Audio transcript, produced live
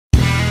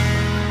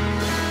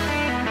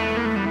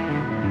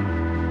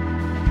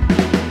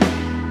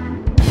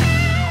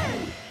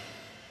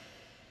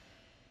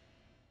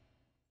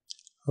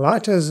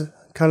Light has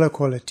color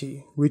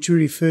quality, which we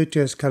refer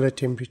to as color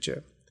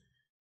temperature.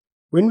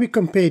 When we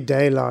compare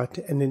daylight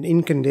and an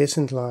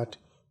incandescent light,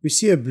 we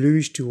see a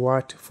bluish to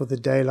white for the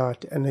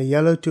daylight and a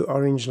yellow to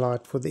orange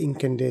light for the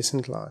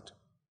incandescent light.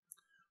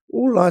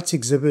 All lights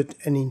exhibit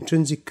an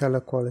intrinsic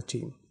color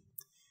quality.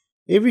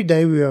 Every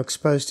day we are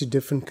exposed to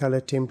different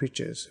color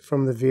temperatures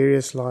from the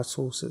various light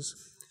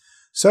sources.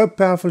 So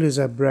powerful is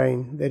our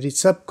brain that it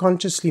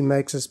subconsciously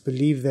makes us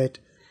believe that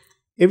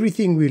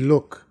everything we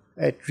look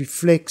at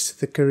reflects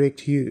the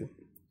correct hue.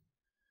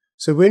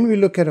 So when we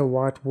look at a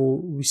white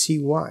wall, we see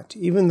white,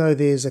 even though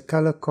there is a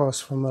color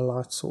cast from a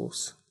light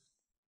source.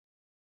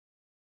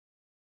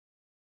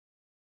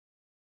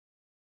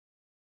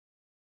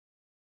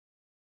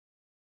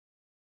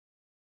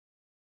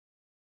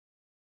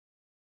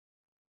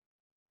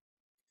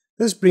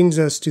 This brings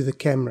us to the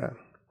camera.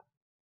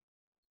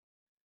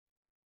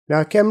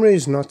 Now, a camera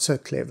is not so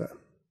clever.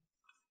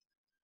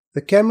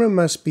 The camera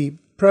must be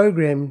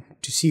programmed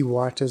to see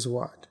white as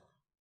white.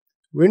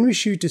 When we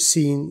shoot a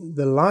scene,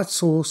 the light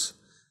source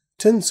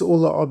tints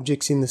all the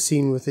objects in the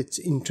scene with its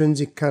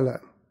intrinsic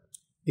color,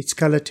 its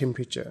color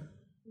temperature.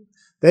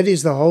 That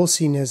is, the whole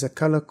scene has a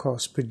color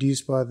cast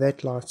produced by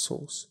that light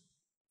source.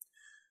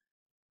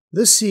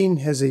 This scene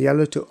has a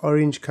yellow to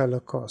orange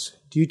color cast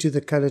due to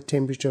the color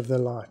temperature of the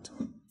light,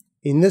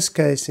 in this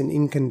case an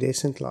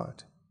incandescent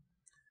light.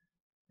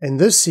 And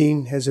this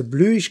scene has a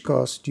bluish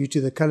cast due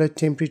to the color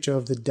temperature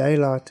of the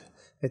daylight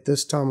at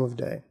this time of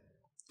day.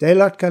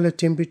 Daylight color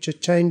temperature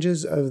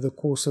changes over the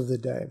course of the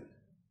day.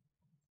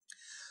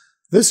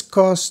 This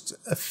cast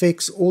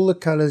affects all the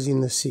colors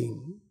in the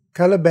scene.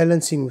 Color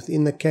balancing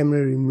within the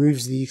camera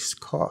removes these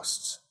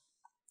casts.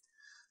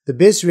 The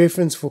best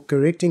reference for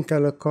correcting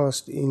color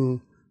cast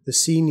in the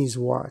scene is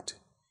white.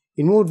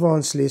 In more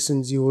advanced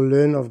lessons, you will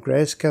learn of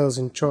grayscales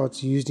and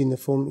charts used in the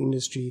film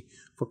industry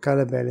for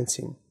color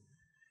balancing.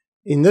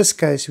 In this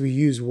case, we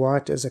use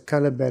white as a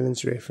color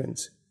balance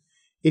reference.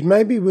 It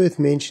may be worth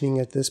mentioning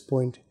at this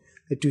point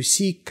that we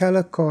see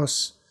color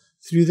casts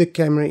through the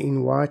camera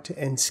in white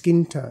and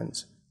skin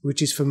tones,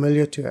 which is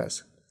familiar to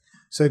us.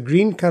 So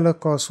green color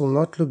cast will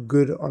not look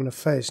good on a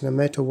face no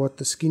matter what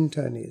the skin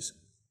tone is.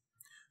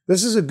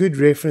 This is a good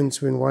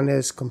reference when one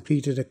has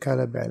completed a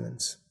color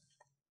balance.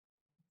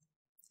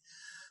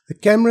 The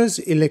camera's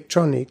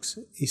electronics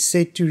is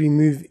set to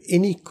remove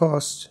any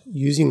cast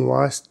using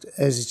white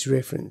as its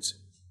reference.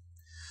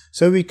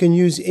 So we can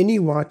use any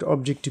white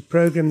object to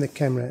program the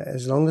camera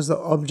as long as the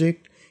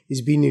object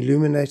is being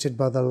illuminated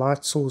by the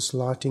light source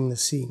lighting the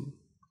scene.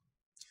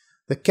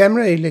 The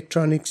camera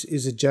electronics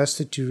is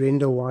adjusted to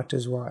render white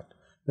as white,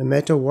 no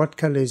matter what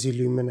color is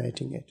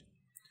illuminating it.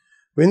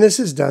 When this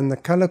is done, the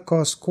color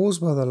cast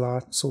caused by the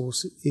light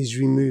source is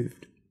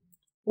removed.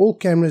 All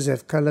cameras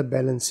have color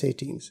balance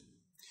settings.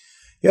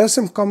 Here are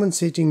some common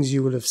settings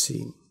you will have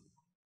seen.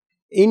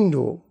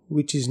 Indoor,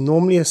 which is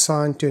normally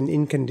assigned to an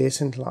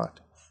incandescent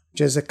light, which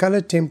has a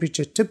color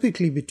temperature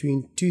typically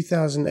between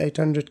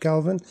 2800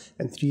 Kelvin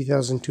and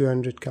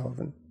 3200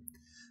 Kelvin.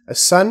 A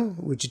sun,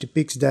 which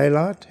depicts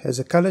daylight, has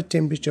a color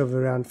temperature of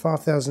around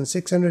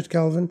 5600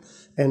 Kelvin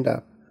and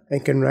up,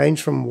 and can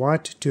range from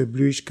white to a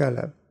bluish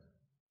color.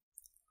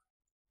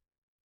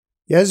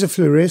 Here's a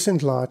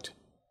fluorescent light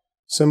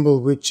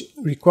symbol which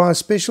requires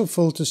special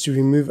filters to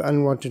remove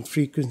unwanted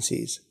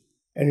frequencies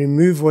and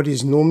remove what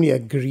is normally a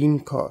green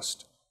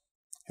cast.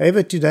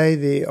 However, today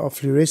there are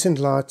fluorescent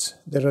lights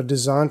that are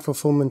designed for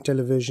film and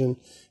television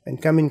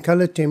and come in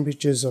color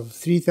temperatures of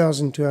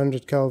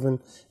 3200 Kelvin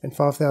and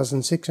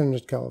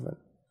 5600 Kelvin.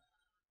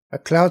 A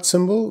cloud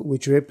symbol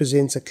which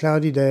represents a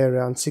cloudy day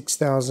around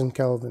 6000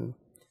 Kelvin.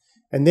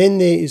 And then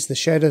there is the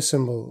shadow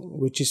symbol,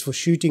 which is for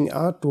shooting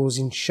outdoors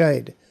in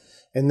shade,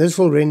 and this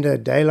will render a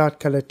daylight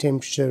color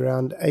temperature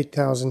around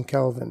 8000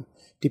 Kelvin,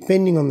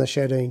 depending on the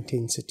shadow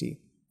intensity.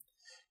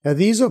 Now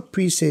these are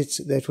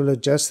presets that will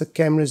adjust the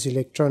camera's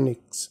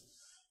electronics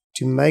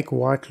to make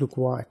white look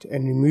white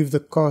and remove the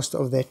cast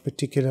of that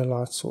particular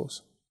light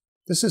source.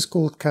 This is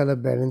called color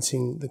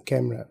balancing the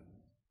camera.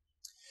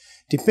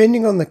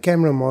 Depending on the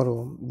camera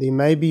model, there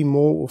may be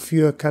more or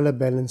fewer color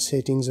balance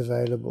settings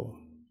available.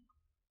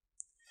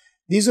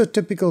 These are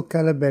typical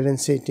color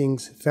balance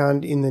settings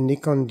found in the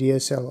Nikon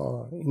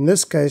DSLR, in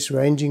this case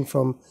ranging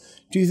from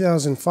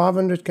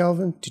 2500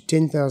 Kelvin to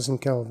 10,000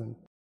 Kelvin.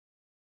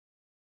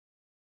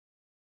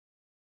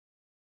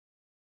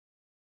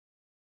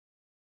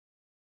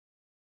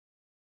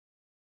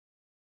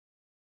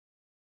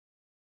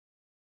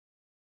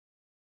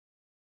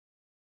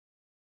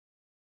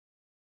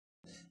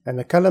 And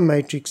a color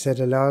matrix that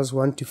allows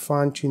one to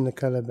fine-tune the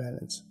color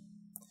balance.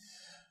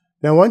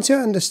 Now once you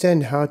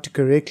understand how to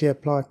correctly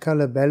apply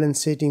color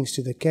balance settings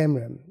to the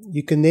camera,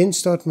 you can then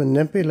start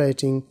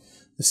manipulating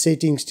the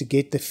settings to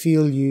get the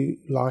feel you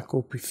like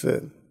or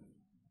prefer.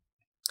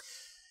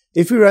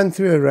 If we run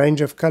through a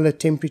range of color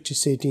temperature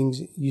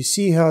settings, you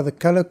see how the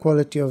color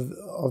quality of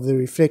the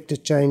reflector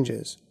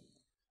changes.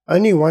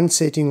 Only one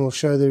setting will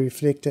show the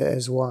reflector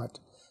as white.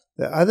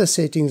 The other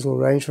settings will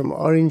range from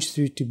orange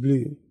through to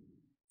blue.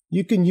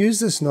 You can use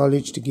this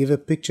knowledge to give a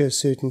picture a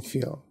certain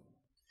feel.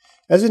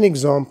 As an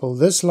example,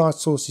 this light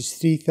source is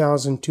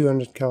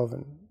 3200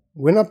 Kelvin.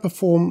 When I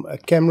perform a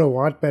camera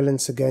white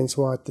balance against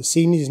white, the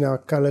scene is now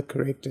color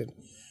corrected,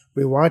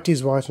 where white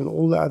is white and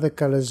all the other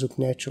colors look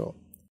natural.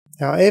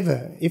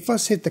 However, if I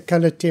set the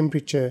color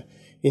temperature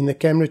in the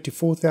camera to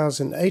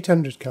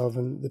 4800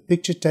 Kelvin, the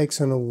picture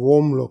takes on a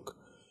warm look,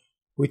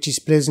 which is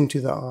pleasant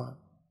to the eye.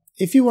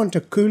 If you want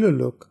a cooler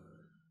look,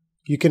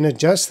 you can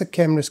adjust the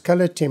camera's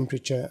color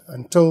temperature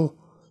until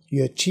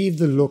you achieve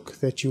the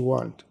look that you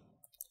want.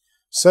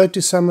 So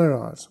to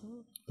summarize,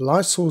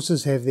 light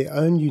sources have their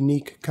own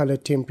unique color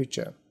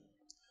temperature.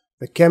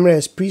 The camera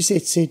has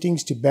preset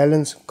settings to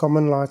balance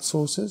common light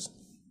sources.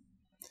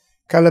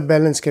 Color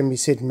balance can be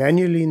set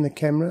manually in the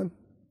camera.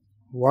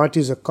 White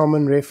is a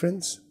common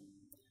reference.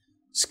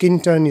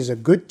 Skin tone is a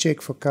good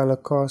check for color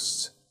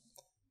casts.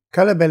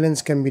 Color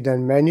balance can be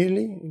done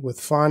manually with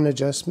fine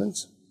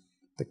adjustments.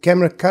 The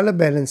camera color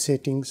balance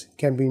settings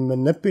can be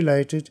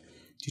manipulated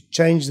to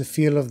change the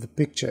feel of the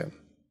picture.